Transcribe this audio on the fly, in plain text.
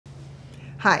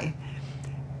Hi.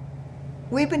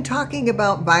 We've been talking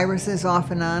about viruses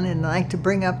off and on, and I'd like to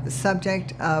bring up the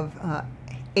subject of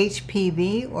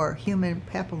HPV, or human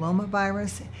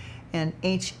papillomavirus, and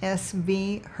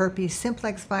HSV, herpes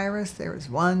simplex virus. There's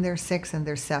 1, there's 6, and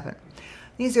there's 7.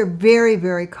 These are very,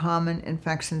 very common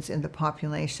infections in the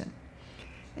population.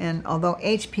 And although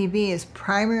HPV is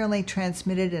primarily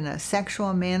transmitted in a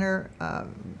sexual manner,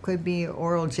 could be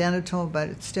oral genital, but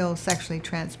it's still sexually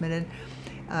transmitted,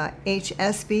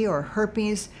 HSV, or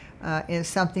herpes, is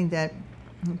something that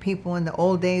people in the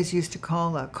old days used to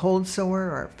call a cold sore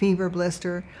or fever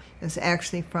blister. Is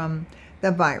actually from the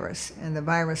virus, and the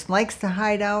virus likes to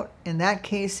hide out, in that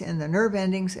case, in the nerve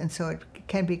endings, and so it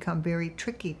can become very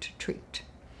tricky to treat.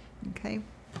 Okay.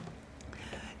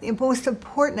 The most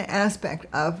important aspect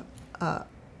of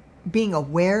being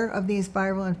aware of these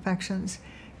viral infections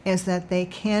is that they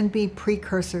can be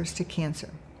precursors to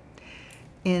cancer.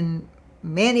 In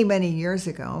many, many years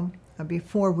ago,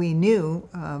 before we knew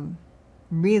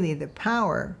really the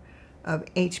power of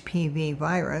HPV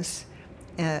virus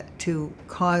to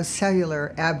cause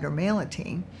cellular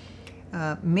abnormality,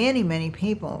 many, many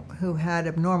people who had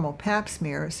abnormal pap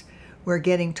smears were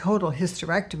getting total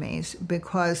hysterectomies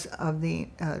because of the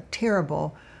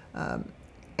terrible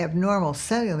abnormal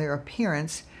cellular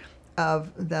appearance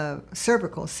of the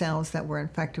cervical cells that were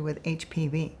infected with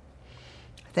HPV.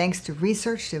 Thanks to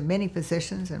research of many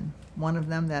physicians, and one of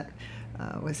them that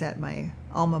was at my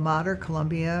alma mater,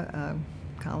 Columbia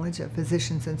College of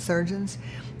Physicians and Surgeons,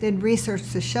 did research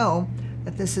to show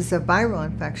that this is a viral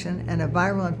infection, and a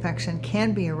viral infection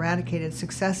can be eradicated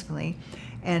successfully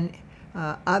and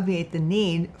obviate the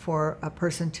need for a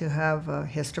person to have a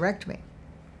hysterectomy.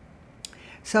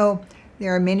 So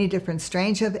there are many different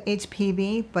strains of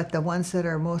HPV, but the ones that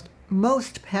are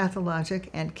most pathologic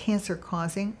and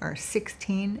cancer-causing are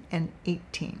 16 and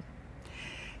 18.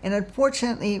 And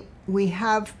unfortunately, we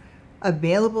have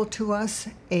available to us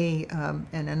an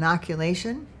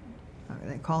inoculation,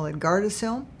 they call it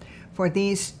Gardasil, for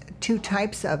these 2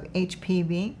 types of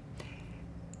HPV.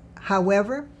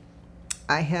 However,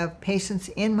 I have patients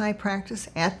in my practice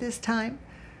at this time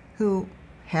who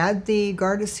had the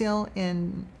Gardasil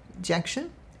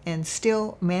injection and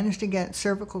still managed to get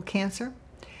cervical cancer,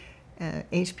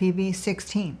 HPV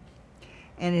 16.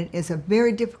 And it is a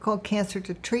very difficult cancer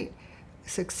to treat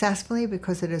successfully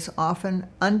because it is often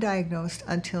undiagnosed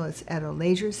until it's at a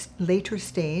later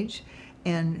stage,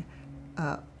 and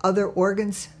other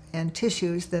organs and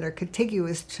tissues that are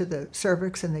contiguous to the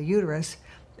cervix and the uterus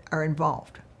are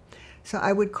involved. So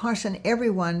I would caution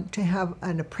everyone to have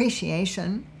an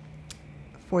appreciation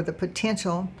for the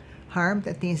potential harm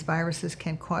that these viruses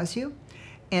can cause you,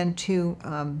 and to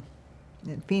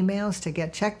females to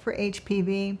get checked for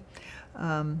HPV.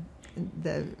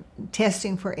 The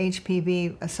testing for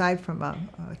HPV, aside from a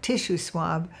tissue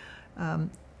swab,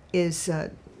 is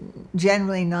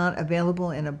generally not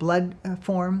available in a blood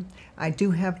form. I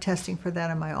do have testing for that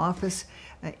in my office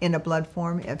in a blood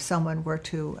form if someone were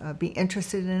to be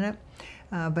interested in it.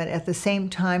 But at the same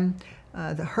time,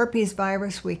 the herpes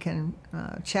virus we can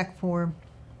check for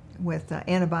with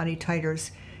antibody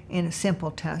titers in a simple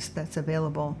test that's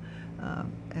available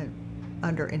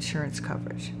under insurance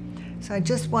coverage. So I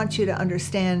just want you to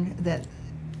understand that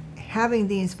having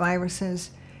these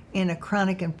viruses in a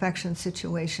chronic infection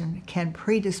situation can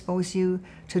predispose you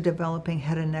to developing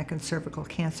head and neck and cervical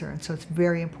cancer, and so it's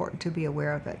very important to be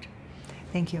aware of it.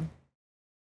 Thank you.